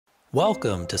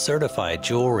Welcome to Certified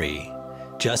Jewelry.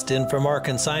 Just in from our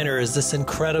consignor is this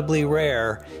incredibly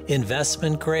rare,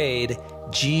 investment grade,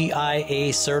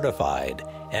 GIA certified,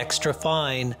 extra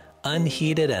fine,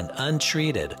 unheated and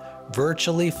untreated,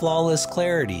 virtually flawless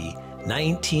clarity,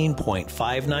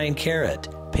 19.59 carat,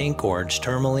 pink orange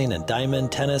tourmaline and diamond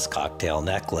tennis cocktail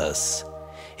necklace.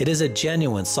 It is a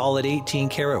genuine solid 18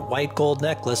 karat white gold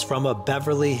necklace from a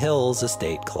Beverly Hills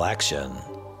estate collection.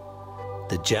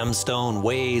 The gemstone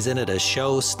weighs in at a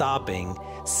show-stopping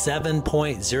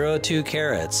 7.02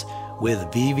 carats with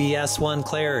VVS1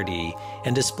 clarity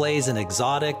and displays an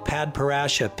exotic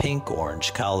Padparadscha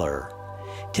pink-orange color.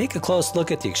 Take a close look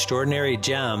at the extraordinary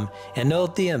gem and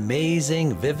note the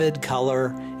amazing vivid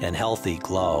color and healthy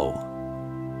glow.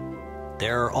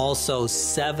 There are also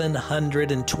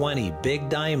 720 big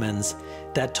diamonds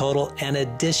that total an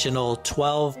additional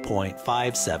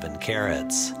 12.57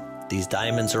 carats. These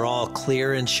diamonds are all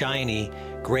clear and shiny,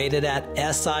 graded at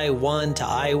SI1 to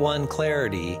I1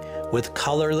 clarity with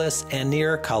colorless and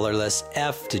near colorless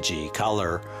F to G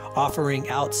color,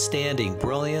 offering outstanding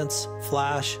brilliance,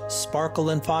 flash,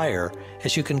 sparkle, and fire,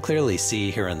 as you can clearly see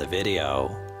here in the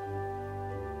video.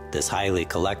 This highly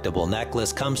collectible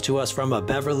necklace comes to us from a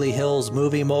Beverly Hills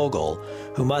movie mogul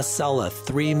who must sell a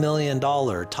 $3 million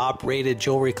top-rated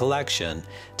jewelry collection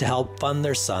to help fund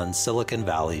their son's Silicon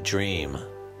Valley dream.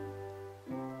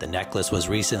 The necklace was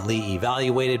recently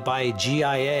evaluated by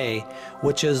GIA,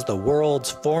 which is the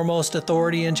world's foremost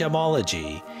authority in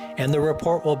gemology, and the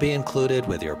report will be included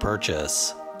with your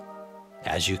purchase.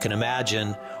 As you can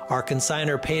imagine, our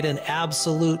consignor paid an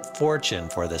absolute fortune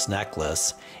for this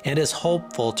necklace and is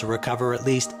hopeful to recover at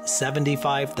least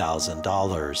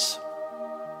 $75,000.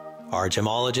 Our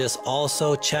gemologist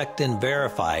also checked and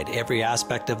verified every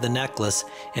aspect of the necklace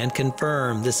and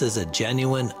confirmed this is a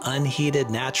genuine unheated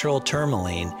natural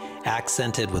tourmaline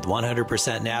accented with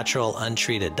 100% natural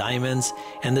untreated diamonds,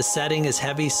 and the setting is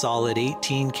heavy solid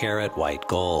 18 karat white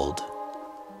gold.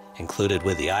 Included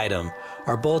with the item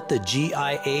are both the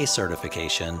GIA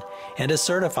certification and a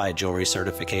certified jewelry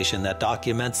certification that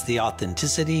documents the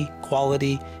authenticity,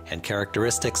 quality, and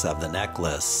characteristics of the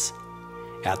necklace.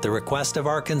 At the request of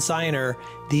our consignor,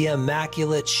 the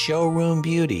Immaculate showroom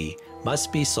beauty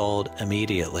must be sold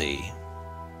immediately.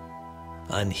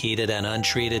 Unheated and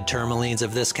untreated tourmalines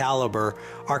of this caliber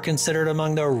are considered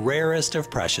among the rarest of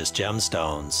precious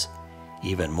gemstones.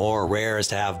 Even more rare is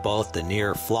to have both the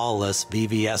near flawless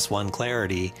VVS1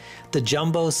 clarity, the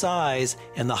jumbo size,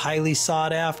 and the highly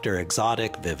sought after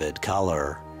exotic vivid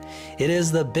color. It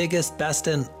is the biggest, best,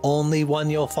 and only one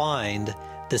you'll find.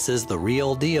 This is the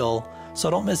real deal, so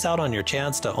don't miss out on your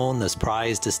chance to own this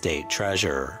prized estate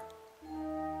treasure.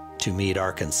 To meet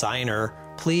our consignor,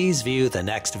 please view the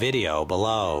next video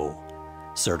below.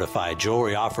 Certified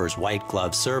Jewelry offers white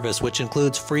glove service, which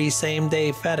includes free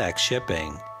same-day FedEx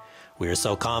shipping. We are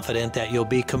so confident that you'll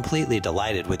be completely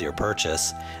delighted with your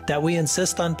purchase that we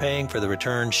insist on paying for the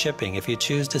return shipping if you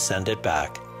choose to send it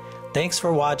back. Thanks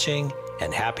for watching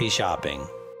and happy shopping.